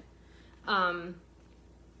touch it.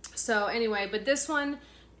 So anyway, but this one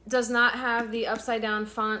does not have the upside down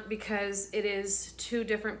font because it is two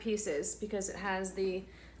different pieces, because it has the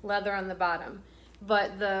leather on the bottom.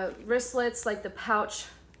 But the wristlets, like the pouch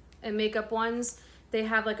and makeup ones, they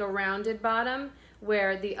have like a rounded bottom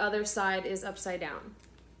where the other side is upside down.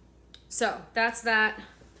 So that's that.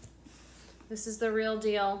 This is the real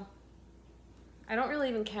deal. I don't really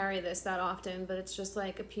even carry this that often, but it's just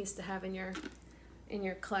like a piece to have in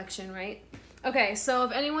your collection, right? Okay, so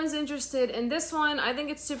if anyone's interested in this one, I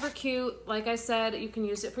think it's super cute. Like I said, you can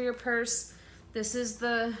use it for your purse. This is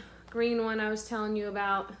the green one I was telling you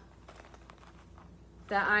about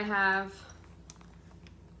that I have.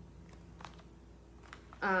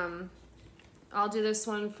 I'll do this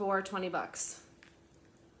one for 20 bucks.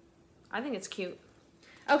 I think it's cute.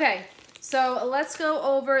 Okay, so let's go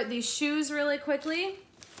over these shoes really quickly.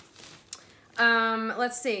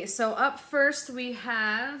 Let's see. So up first we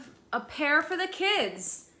have a pair for the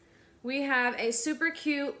kids. We have a super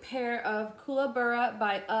cute pair of Kookaburra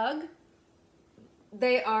by UGG.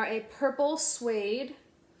 They are a purple suede.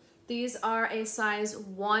 These are a size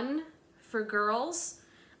 1 for girls.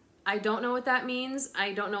 I don't know what that means.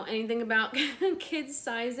 I don't know anything about kids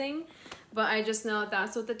sizing, but I just know that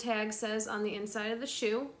that's what the tag says on the inside of the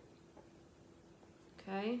shoe.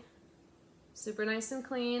 Okay, super nice and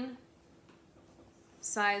clean.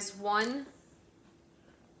 Size 1.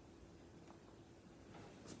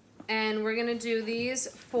 And we're gonna do these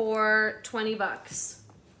for 20 bucks.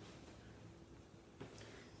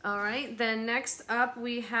 All right, then next up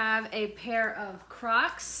we have a pair of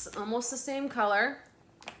Crocs, almost the same color,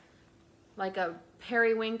 like a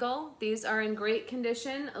periwinkle. These are in great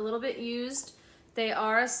condition, a little bit used. They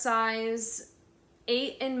are a size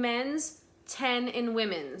 8 in men's, 10 in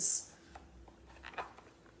women's.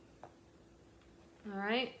 All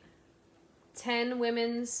right, 10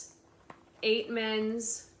 women's, 8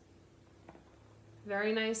 men's.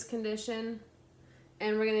 Very nice condition.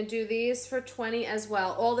 And we're gonna do these for 20 as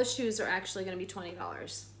well. All the shoes are actually gonna be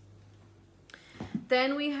 $20.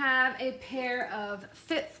 Then we have a pair of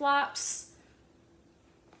Fit Flops.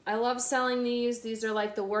 I love selling these. These are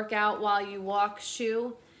like the workout while you walk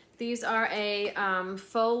shoe. These are a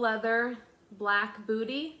faux leather black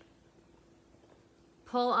booty.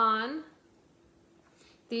 Pull on.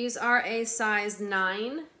 These are a size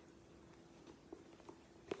 9.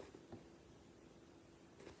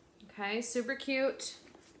 Okay, super cute.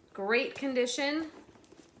 Great condition.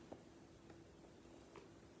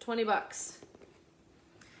 20 bucks.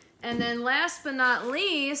 And then last but not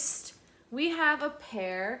least, we have a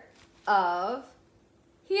pair of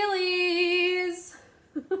Heelys.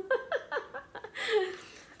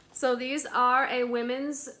 So these are a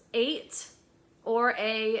women's 8 or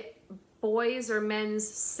a boys or men's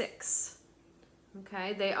 6.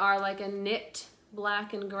 Okay, they are like a knit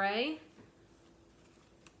black and gray.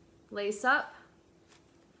 Lace up.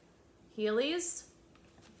 Heelys.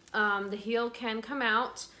 The heel can come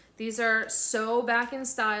out. These are so back in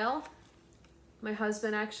style. My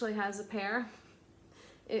husband actually has a pair.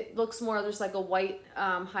 It looks more, there's like a white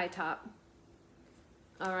high top.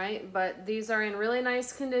 All right, but these are in really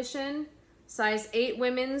nice condition. Size 8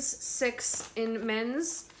 women's, 6 in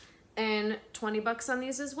men's, and 20 bucks on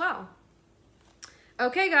these as well.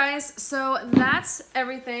 Okay guys, so that's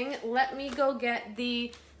everything. Let me go get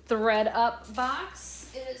the ThredUP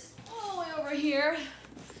box. It is all the way over here.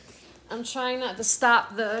 I'm trying not to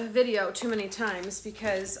stop the video too many times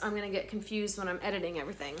because I'm gonna get confused when I'm editing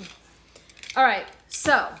everything. All right,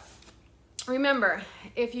 so remember,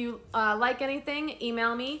 if you like anything,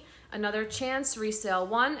 email me,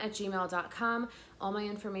 anotherchanceresale1@gmail.com. All my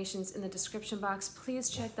information's in the description box. Please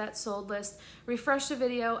check that sold list. Refresh the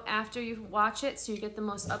video after you watch it so you get the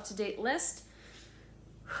most up-to-date list.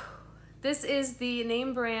 This is the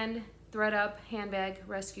name brand ThredUP handbag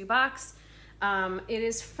rescue box. It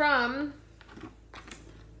is from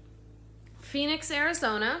Phoenix,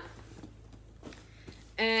 Arizona,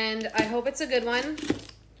 and I hope it's a good one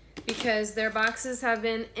because their boxes have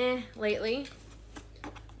been lately.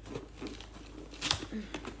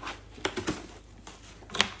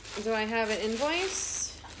 Do I have an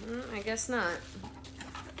invoice? I guess not.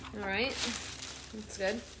 All right, that's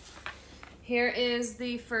good. Here is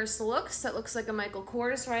the first look. So it looks like a Michael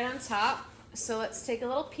Kors right on top. So let's take a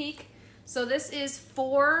little peek. So this is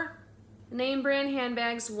 4 name brand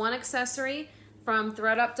handbags, 1 accessory from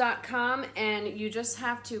thredup.com, and you just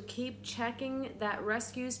have to keep checking that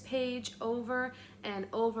rescues page over and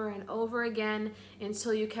over and over again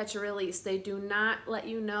until you catch a release. They do not let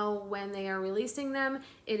you know when they are releasing them.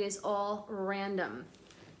 It is all random.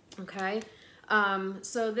 Okay,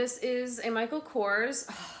 so this is a Michael Kors.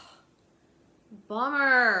 Oh,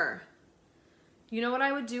 bummer. You know what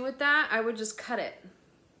I would do with that? I would just cut it.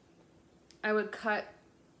 I would cut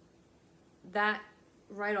that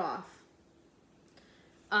right off.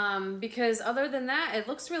 Because other than that, it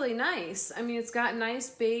looks really nice. I mean, it's got nice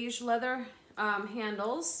beige leather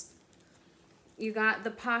handles. You got the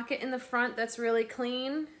pocket in the front that's really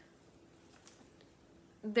clean.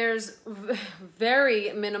 There's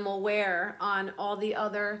very minimal wear on all the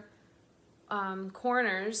other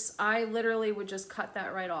corners. I literally would just cut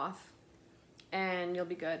that right off and you'll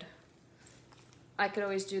be good. I could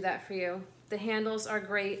always do that for you. The handles are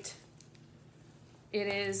great. It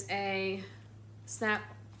is a snap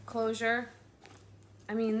closure.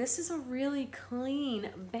 I mean, this is a really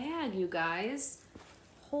clean bag, you guys.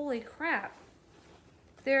 Holy crap.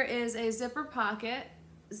 There is a zipper pocket,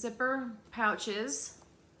 zipper pouches,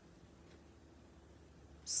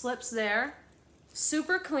 slips there.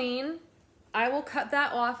 Super clean. I will cut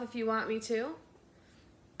that off if you want me to.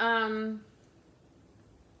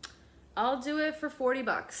 I'll do it for 40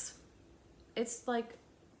 bucks. It's like,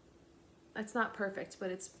 it's not perfect,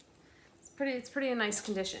 but it's pretty in nice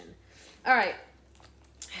condition. All right,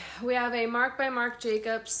 we have a Marc by Marc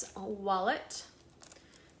Jacobs wallet.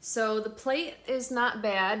 So the plate is not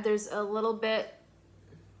bad. There's a little bit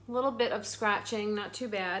of scratching, not too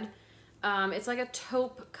bad. It's like a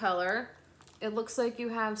taupe color. It looks like you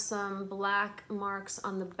have some black marks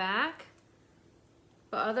on the back,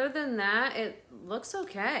 but other than that, it looks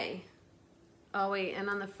okay. Oh wait, and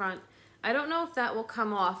on the front, I don't know if that will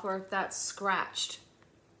come off or if that's scratched.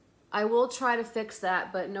 I will try to fix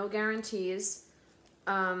that, but no guarantees.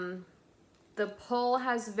 The pull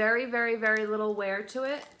has very, very, very little wear to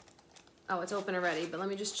it. Oh, it's open already, but let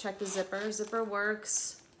me just check the zipper. Zipper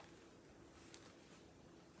works.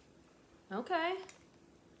 Okay.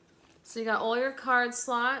 So you got all your card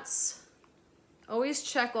slots. Always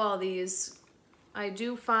check all these. I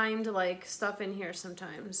do find like stuff in here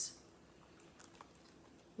sometimes.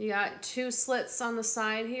 You got 2 slits on the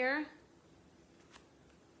side here.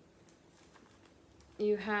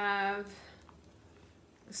 You have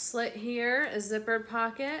a slit here, a zippered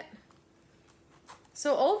pocket.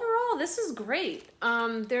 So overall, this is great.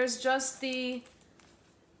 There's just the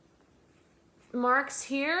marks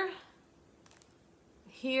here,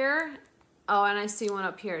 here. Oh, and I see one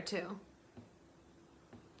up here too.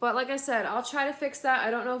 But like I said, I'll try to fix that. I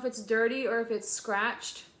don't know if it's dirty or if it's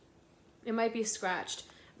scratched. It might be scratched,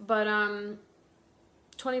 but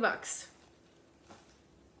 20 bucks.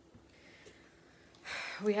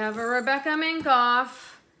 We have a Rebecca Mink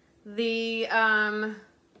off. The, I'm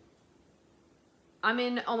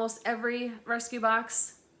in almost every rescue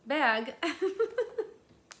box bag.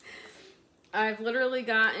 I've literally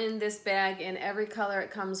gotten this bag in every color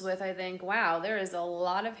it comes with, I think. Wow, there is a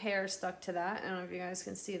lot of hair stuck to that. I don't know if you guys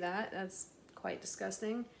can see that. That's quite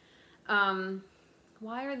disgusting.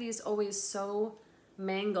 Why are these always so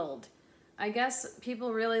mangled? I guess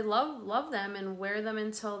people really love them and wear them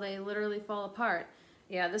until they literally fall apart.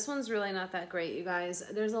 Yeah, this one's really not that great, you guys.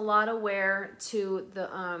 There's a lot of wear to the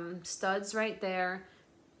studs right there.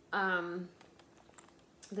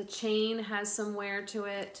 The chain has some wear to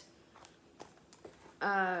it.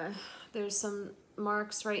 There's some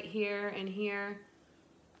marks right here and here.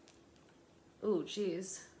 Ooh,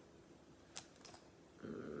 geez.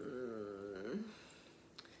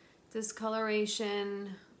 Discoloration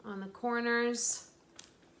on the corners.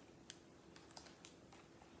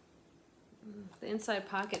 The inside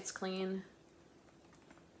pocket's clean.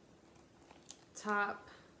 Top.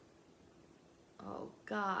 Oh,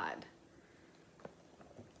 God.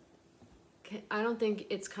 I don't think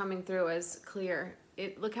it's coming through as clear.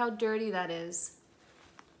 Look how dirty that is.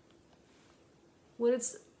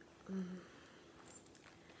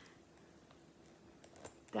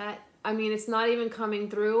 I mean, it's not even coming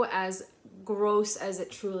through as gross as it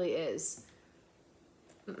truly is.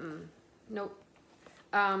 Nope.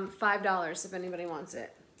 $5 if anybody wants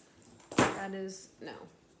it. That is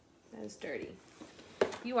dirty.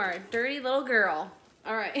 You are a dirty little girl.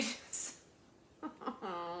 All right.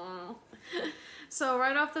 So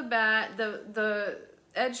right off the bat, the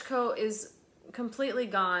edge coat is completely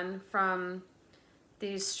gone from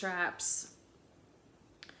these straps.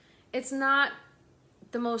 It's not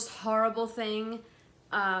the most horrible thing.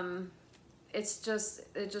 It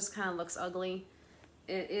just kind of looks ugly.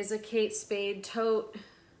 It is a Kate Spade tote.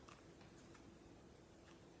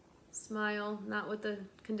 Smile, not with the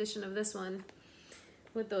condition of this one.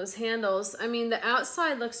 With those handles. I mean, the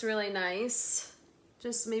outside looks really nice.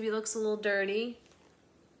 Just maybe looks a little dirty.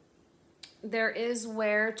 There is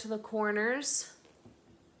wear to the corners.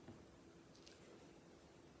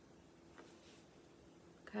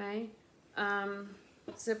 Okay.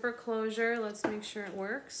 Zipper closure. Let's make sure it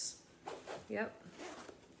works. Yep.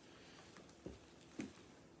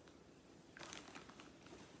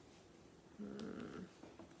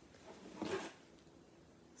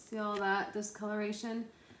 See all that discoloration?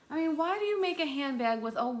 I mean, why do you make a handbag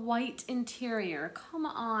with a white interior? Come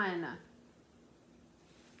on.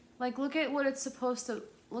 Like, look at what it's supposed to,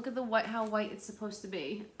 look at the white, how white it's supposed to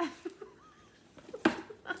be.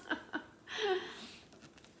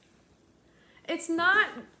 It's not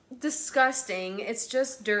disgusting, it's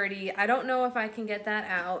just dirty. I don't know if I can get that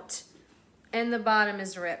out. And the bottom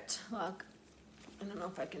is ripped. Look, I don't know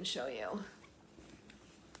if I can show you.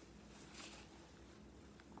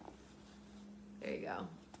 There you go.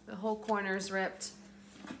 The whole corner is ripped.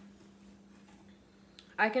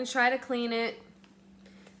 I can try to clean it,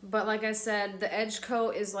 but like I said, the edge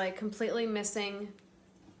coat is like completely missing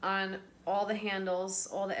on all the handles,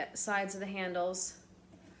 all the sides of the handles.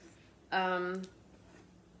 I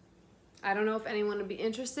don't know if anyone would be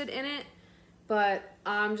interested in it, but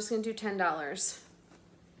I'm just gonna do $10.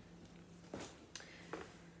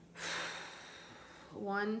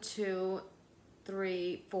 1, 2,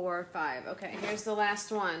 3, 4, 5. Okay, here's the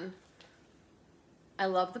last one. I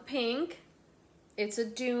love the pink. It's a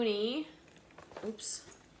Dooney. Oops.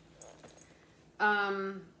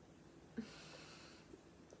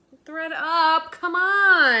 ThredUP, come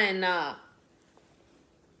on.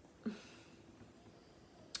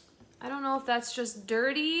 I don't know if that's just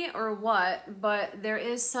dirty or what, but there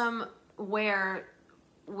is some wear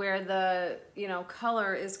where the, you know,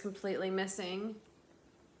 color is completely missing.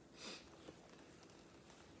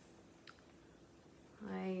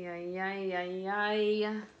 Ay, ay, ay, ay,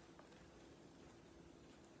 ay.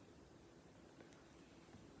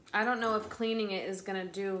 I don't know if cleaning it is gonna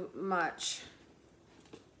do much,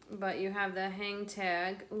 but you have the hang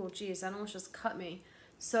tag. Oh, geez, that almost just cut me.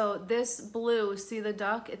 So this blue, see the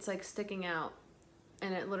duck? It's like sticking out,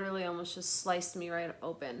 and it literally almost just sliced me right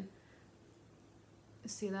open.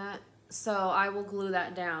 See that? So I will glue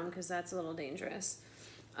that down because that's a little dangerous.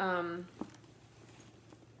 I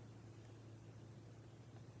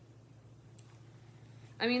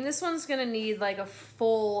mean, this one's gonna need like a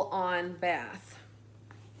full-on bath.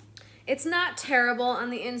 It's not terrible on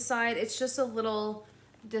the inside. It's just a little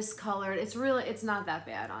discolored. It's not that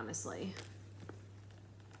bad, honestly.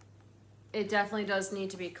 It definitely does need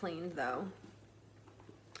to be cleaned though.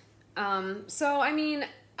 So, I mean,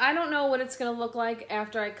 I don't know what it's gonna look like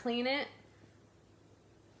after I clean it.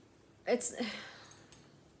 It's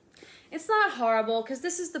not horrible because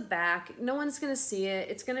this is the back. No one's gonna see it.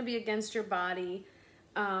 It's gonna be against your body.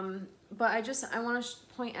 But I want to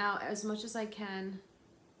point out as much as I can.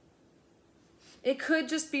 It could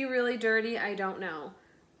just be really dirty. I don't know.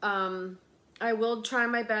 I will try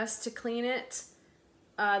my best to clean it.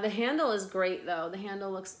 The handle is great though. The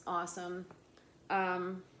handle looks awesome.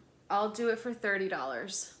 I'll do it for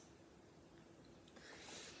 $30.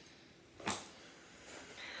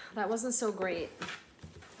 That wasn't so great.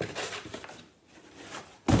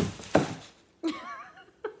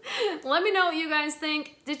 Let me know what you guys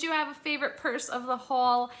think. Did you have a favorite purse of the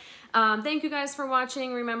haul? Thank you guys for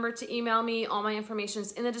watching. Remember to email me. All my information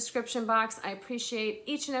is in the description box. I appreciate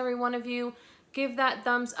each and every one of you. Give that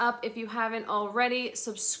thumbs up if you haven't already.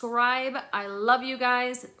 Subscribe. I love you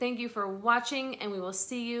guys. Thank you for watching, and we will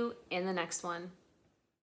see you in the next one.